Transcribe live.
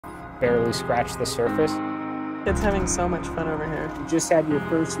barely scratched the surface. It's having so much fun over here. You just had your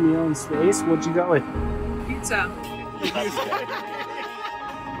first meal in space. What'd you go with? Pizza.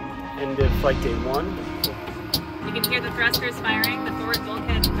 End of flight day 1. You can hear the thrusters firing. The forward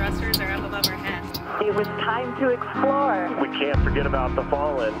bulkhead thrusters are up above our heads. It was time to explore. We can't forget about the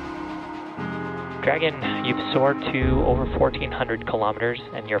Fallen. Dragon, you've soared to over 1,400 kilometers,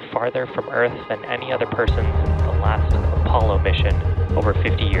 and you're farther from Earth than any other person since the last Apollo mission over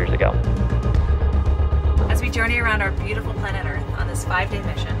 50 years ago. As we journey around our beautiful planet Earth on this 5-day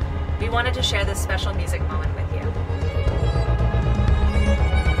mission, we wanted to share this special music moment with you.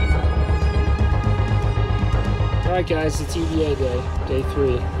 All right, guys, it's EVA day, day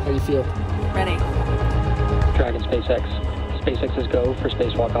 3. How do you feel? Ready. Dragon SpaceX. SpaceX is go for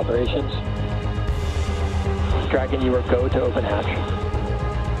spacewalk operations. Dragon, you are go to open hatch.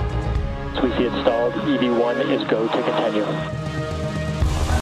 So we see it stalled. EV1 is go to continue.